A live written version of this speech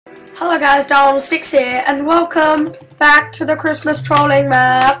Hello guys, Donald6 here, and welcome back to the Christmas trolling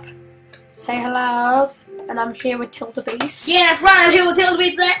map. Say hello, and I'm here with Tildabeast. Yeah, that's right, I'm here with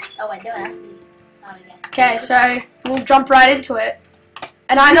Tildabeast. Oh wait, no, that's me. Sorry again. Okay, so we'll jump right into it.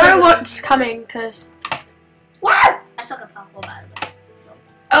 And I know what's coming, because... Wow! I suck at parkour, by the way. So,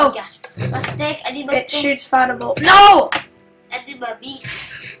 oh gosh. My stick, I need my it stick. shoots fireballs. No! I need my meat.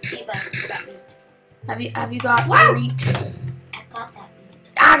 Need my meat. Have you got Wow. meat? I got that meat.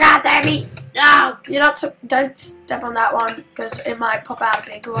 I got that meat! No! You're not don't step on that one, because it might pop out a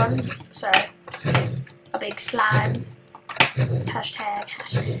big one. So, a big slime. Hashtag.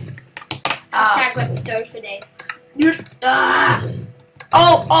 Hashtag with those for days.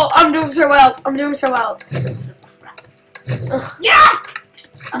 Oh, I'm doing so well. Yeah!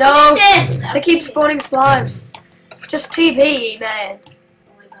 No, This! they keep spawning slimes. Just TP, man.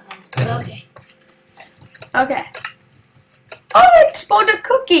 Okay. Okay. Oh, it spawned a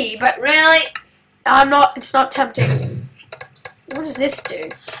cookie, but Really? it's not tempting. What does this do?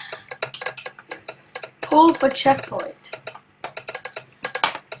 Pull for checkpoint.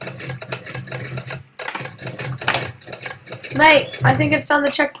 Mate, I think it's done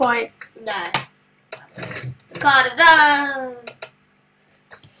the checkpoint. No. Got it done!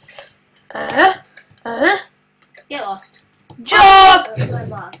 Get lost. Jump! Get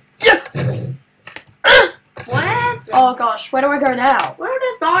lost. Yeah. What happened? Oh gosh, where do I go now? Where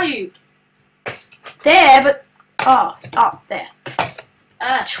did I you? There, but there.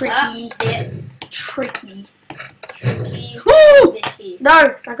 Tricky. Yeah. Tricky. Tricky. Woo! Tricky.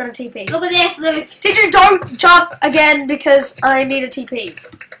 No, I got a TP. Look at this, Luke. Did you don't jump again because I need a TP?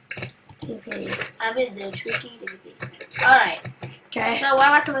 TP. I'm in the tricky. Alright. Okay. So where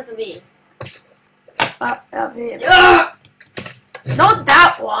am I supposed to be? Up here. Not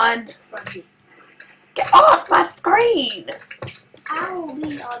that one. Get off my screen. I will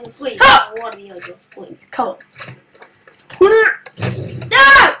be on your place. Ah! I want to be on your place. Come on.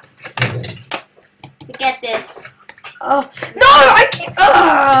 No! Forget this. Oh no! I keep.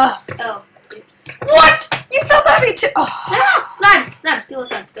 Oh. What? You fell down me too. Oh. Ah! Slimes! Kill the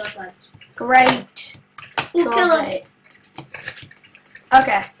slimes. Great. We'll kill him. Great.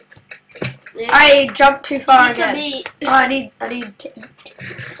 Okay. I jumped too far Eat some again. meat. Oh, I need to eat.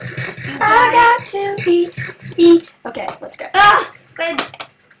 I got to eat. Okay, let's go. Ah! Friend.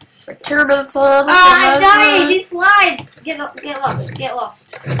 For 2 minutes on. I'm dying! These slimes! Get lost,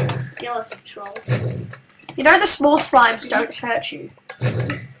 trolls. You know the small slimes don't hurt you.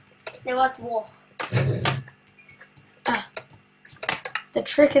 There was more. The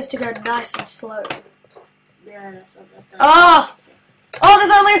trick is to go nice and slow. Yeah, that's Oh! Oh,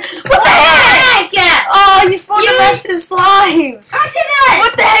 there's only... What the heck? Yeah! Oh, you spawned a massive slime! I did it!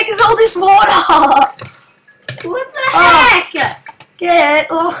 What the heck is all this water? What the heck? Get...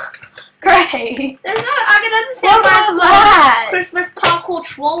 Oh, great. There's no, I can understand What why was it's that? Christmas parkour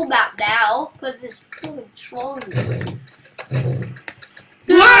troll map now, because it's full of trolls.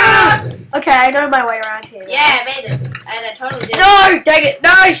 Okay, I know my way around here. Yeah, I made it. And I totally did it. No, dang it.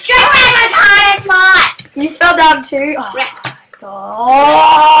 No, Straight away my tire slot! you fell down too. Oh, Right.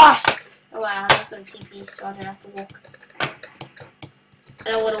 gosh. Oh wow, I have some TP, so I don't have to walk.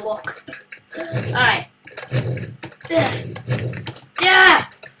 I don't want to walk. Alright. Yeah!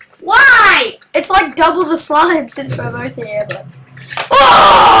 Why? It's like double the slime since we're both here, but...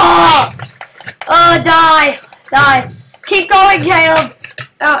 Oh! Oh, die. Keep going, Caleb.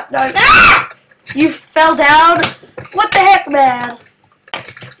 Oh, no. Ah! You fell down? What the heck, man?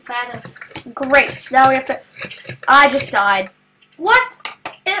 Fatter. Great. Now we have to... I just died. What?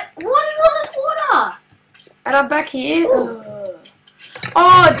 What is all this water? And I'm back here.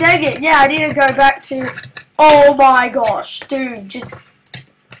 Oh, dang it. Yeah, I need to go back to... Oh, my gosh. Dude, just...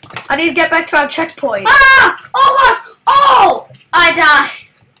 I need to get back to our checkpoint. Ah! Oh gosh! Oh! I died.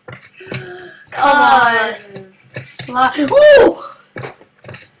 Come on. Slime. Ooh!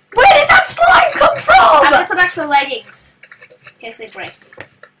 Where did that slime come from? I got some extra leggings. In case they break.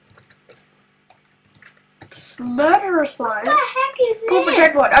 Murderer slimes. What the heck is this? Pull for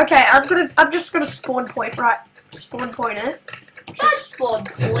checkpoint. Okay, I'm just gonna spawn point it. Just spawn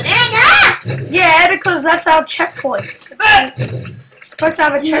point. Ah! Yeah, because that's our checkpoint. Supposed to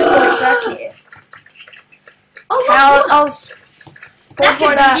have a checkpoint back here. Oh, I'll look. spawn That's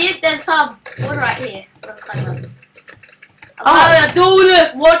point convenient. There's some water right here. Oh. I do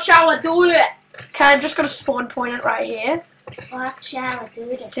this. Watch how I do it. Okay, I'm just gonna spawn point it right here. Watch how I do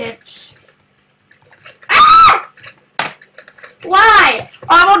it. Since Ah! Why?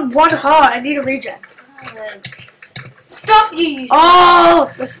 I'm on 1 heart, I need a regen. Stop you!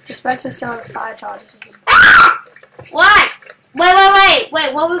 Oh, this dispenser still has fire charges. Ah! Why? Wait.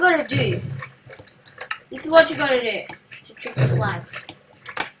 What are we gonna do? This is what you're gonna do to trick the slimes.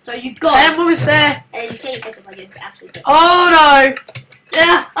 So you go. I'm almost there. And you say you think about it, actually. Oh no!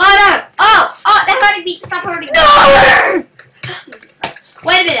 Yeah. Oh no! Oh, they're hurting me. Stop hurting me. No!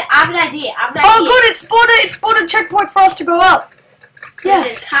 Wait a minute. I have an idea. Oh good, it spawned a checkpoint for us to go up. Yes. Yes.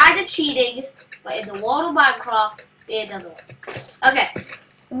 It's kind of cheating, but in the world of Minecraft, it doesn't work. Okay.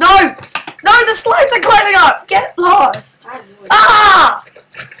 No! No, the slimes are climbing up! Get lost! Ah!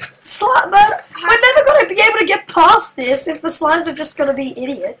 Slime, but we're never going to be able to get past this if the slimes are just going to be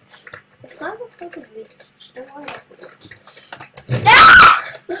idiots. The slime is going to be don't worry about it.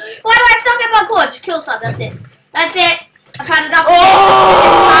 Ah! Why do I still get my cord? Kill some, that's it. That's it. I've had enough of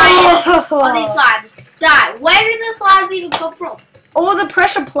these slimes. Die. Where did the slimes even come from? All the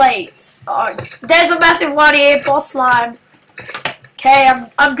pressure plates. Oh, there's a massive one here, boss slime. Okay,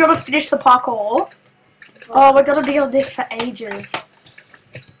 I'm gonna finish the parkour. Oh, we're gonna be on this for ages.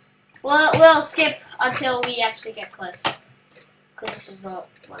 We'll skip until we actually get close. Because this is not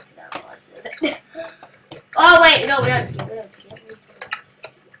working out, is it? Oh wait, no, we don't skip.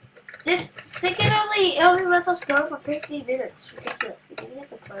 This thing only lets us go for 15 minutes. It's ridiculous. We didn't get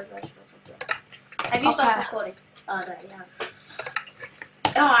the progress or something. Have you stopped recording? Oh no, you have.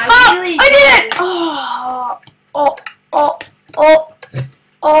 Oh, I did it!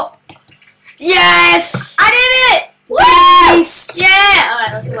 Oh. Yes! I did it! Woo! Nice! Yeah!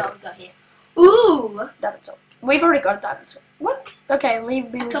 Alright, let's see what we got here. Ooh! Diamond sword. We've already got a diamond sword. What? Okay,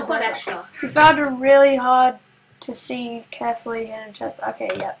 leave me I with took the one diamond extra. sword. We found it really hard to see carefully and check. Okay,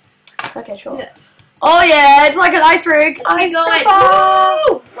 yeah. Okay, sure. Yeah. Oh yeah, it's like an ice rig. Keep going.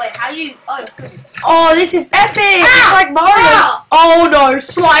 Woo! Wait, how you? Oh, you're good. Oh, this is epic! It's like Mario. Oh no,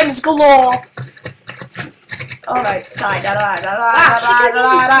 slimes galore. Oh no, die. No,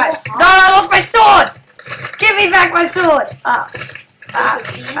 I lost my sword! Give me back my sword!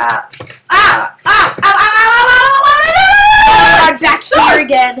 I'm back here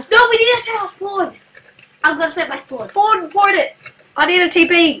again. No, we need to set our spawn. I'm gonna set my spawn. Spawn point it. I need a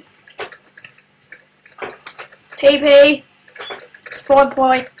TP. TP. Spawn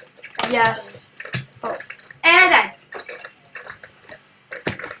point. Yes. Oh. And I died.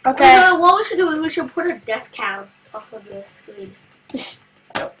 Okay. What we should do is we should put a death count off of the screen.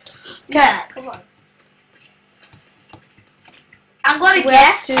 Okay. Yeah, come on. I'm gonna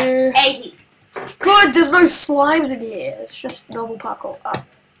guess 80. Good, there's no slimes in here. It's just normal parkour. Oh,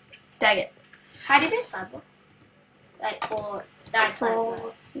 dang it. How do you make slime blocks? Like for that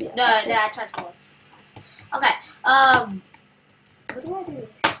slime. Yeah, No, I tried once. Okay. What do I do?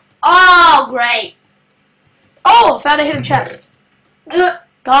 Oh, great. Oh, found a hidden chest.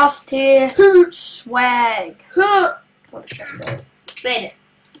 Gas tier swag. What a chest build. Made it.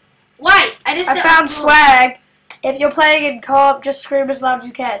 Wait, I found swag. If you're playing in co-op, just scream as loud as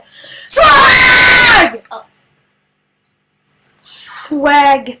you can. Swag! Oh.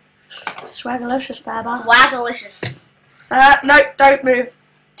 Swag. Swagalicious, Baba. Swagalicious. No, don't move.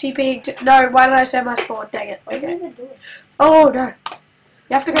 TP. No, why did I say my spawn? Dang it. Okay. Oh, no.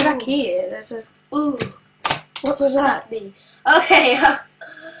 You have to go back here. There's a... Ooh. What was that? Me. Okay.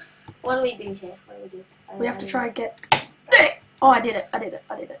 What do we do here? We have to try and get... Oh, I did it. I did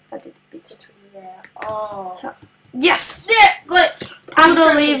it. Beast. Yeah. Oh. Yes! Yeah, got it. Pull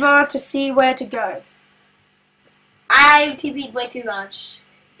the lever to see where to go. I TP'd way too much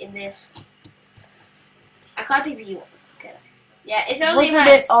in this. I can't TP you. Okay. Yeah, it's only Wasn't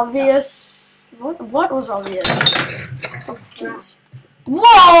it obvious? What was obvious? Oh, jeez.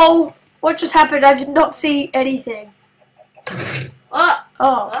 Whoa! What just happened? I did not see anything. Oh.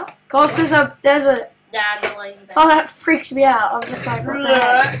 Oh. Of course, there's a... Yeah, I'm not letting you back. Oh, that freaks me out. I'm just like, what the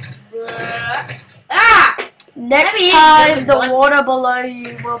heck? Ah! Next time, the water below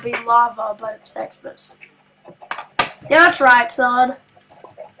you will be lava, but it's Xmas. Yeah, that's right, son.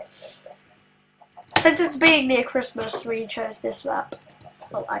 Since it's being near Christmas, we chose this map.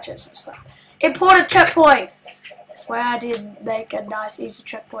 Well, I chose this map. Important checkpoint! That's where I did make a nice, easy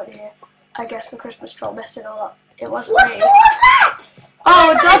checkpoint here. I guess the Christmas troll messed it all up. It wasn't me. What was that?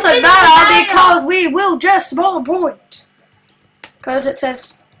 Oh, it doesn't matter because we will just spawn point. Because it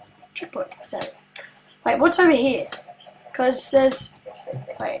says checkpoint. So, wait, what's over here? Because there's...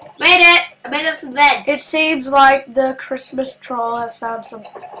 Wait. Made it! I made it to the beds. It seems like the Christmas troll has found some...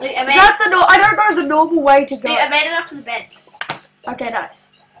 Look, Is that the I don't know the normal way to go. Look, I made it up to the beds. Okay, nice.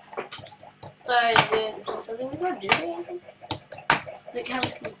 So, is there something we're going to do or anything? Look how we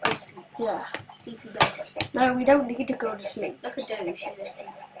sleep. Go to sleep. Yeah. Sleepy bed. No, we don't need to go to sleep. Look at Doe, she's asleep.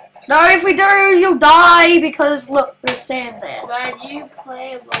 No, if we do, you'll die because, look, there's sand there. When you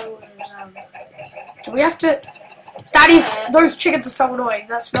play a ball Do we have to... those chickens are so annoying.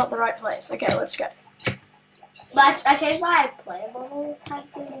 That's not the right place. Okay, let's go. But I changed my play level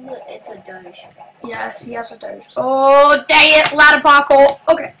into Doge. Yes, he has a Doge. Oh, dang it! Ladder parkour.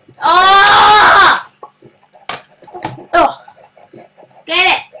 Okay. Oh! Oh. Get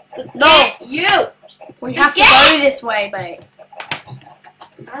it! No. Get you! We have to go this way, mate.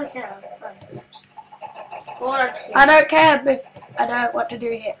 I don't care. I don't care if I know what to do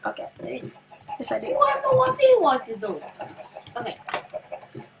here. Okay. Yes, I do. What do you want to do? Okay.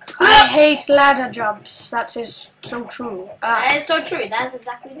 I hate ladder jumps. That is so true. That is so true. That's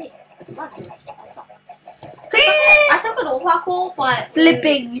exactly me. I suck. I suck at all parkour, but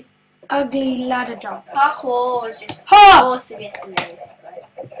flipping ugly ladder jumps. Parkour is just Ha! seriously.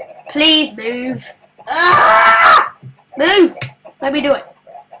 Please move. Ah! Move. Let me do it.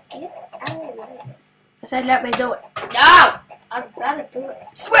 Get out of the way. I said let me do it. No! I'm about to do it.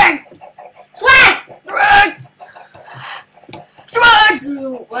 Swing! Swing! Swing!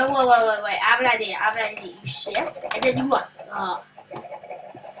 Swing! Wait. I have an idea. You shift and then you run.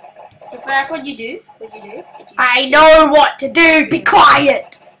 So first what you do is you I know what to do. Be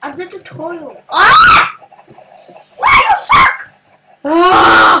quiet. I'm the tutorial. Ah! Why you suck?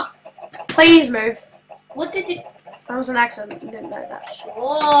 Ah! Please move. What did you? That was an accident. You didn't know that.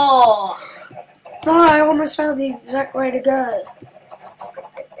 Oh! No, I almost found the exact way to go.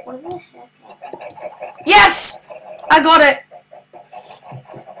 What the heck? Yes! I got it.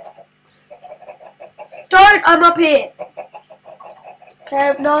 Don't! I'm up here.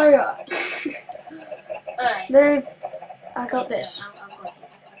 Okay, no. Alright. Move. I got this.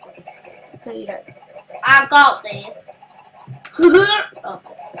 No, you don't. I got this. Oh.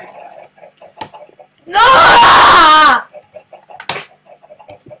 No!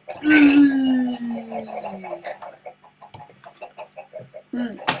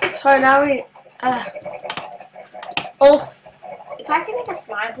 So now we. Oh. If I can make a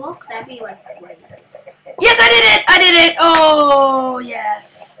slime block, that'd be like great. Yes, I did it! I did it! Oh,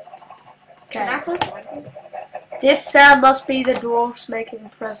 yes. Can I Okay. throw slime? This sound must be the dwarfs making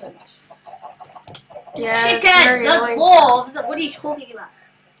presents. Yeah, it's Chickens, very not annoying wolves. What are you talking about?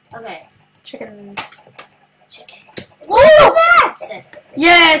 Okay. sound. Chickens. What was that?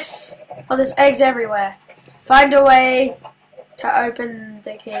 Yes! Oh, there's eggs everywhere. Find a way to open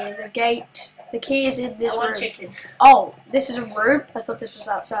the key. The gate. The key is in this I want room. chicken. Oh, this is a room? I thought this was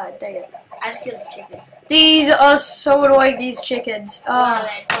outside. Dang it. I just killed the chicken. These are so annoying, these chickens. What are Oh,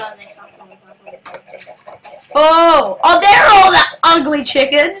 they? oh, they're all the ugly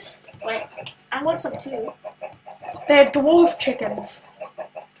chickens. Wait, I want some too. They're dwarf chickens.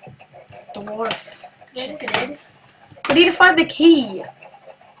 Dwarf Chicken. chickens. We need to find the key.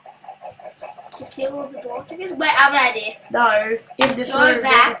 To kill all the dwarf chickens? Wait, I have an idea. No, in this Go room.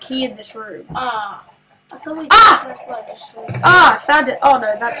 There's a back. key in this room. I thought we Ah! just one. Ah, I found it. Oh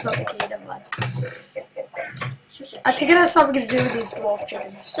no, that's not the key. Never mind. I think it has something to do with these dwarf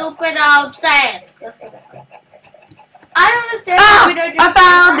chickens. Stupid old saying. I don't understand. Ah! We don't I just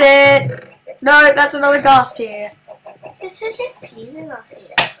found it! No, that's another ghast here. This is just teasing us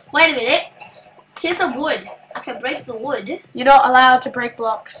here. Wait a minute. Here's some wood. I can break the wood. You're not allowed to break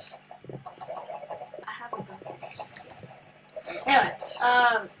blocks. I haven't done this.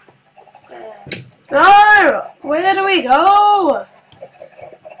 Anyway, No! Where do we go?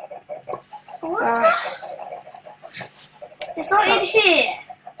 it's not in here.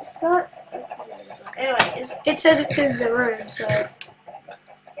 It's not. Anyway, It says it's in the room, so.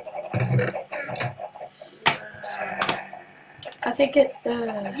 I think it.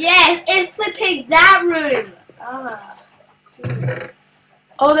 yeah, it's flipping that room. Ah.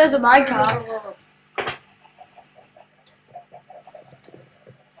 Oh, there's a minecart.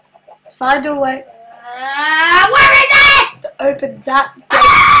 Find a way Where is it? to open that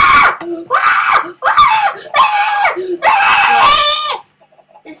gate.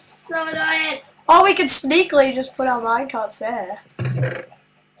 It's so annoying. Or we could sneakily just put our minecarts there.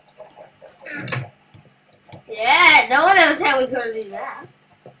 Yeah, no one ever said we couldn't do that.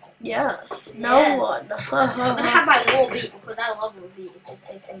 Yes, Yeah. no one. I'm gonna have my wall beat because I love wall beat. It just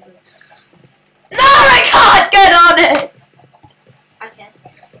takes something. No, I can't get on it! I can.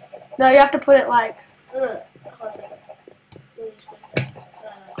 No, you have to put it like. Ugh.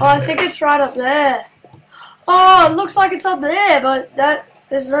 Oh, I think it's right up there. Oh, it looks like it's up there, but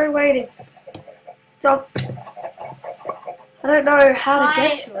there's no way to. I don't know how to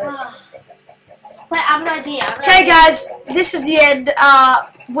get to it. Wait, I have an idea. Okay, guys, this is the end.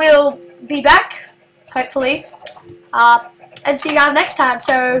 We'll be back, hopefully, and see you guys next time.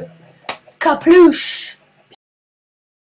 So, kaploosh.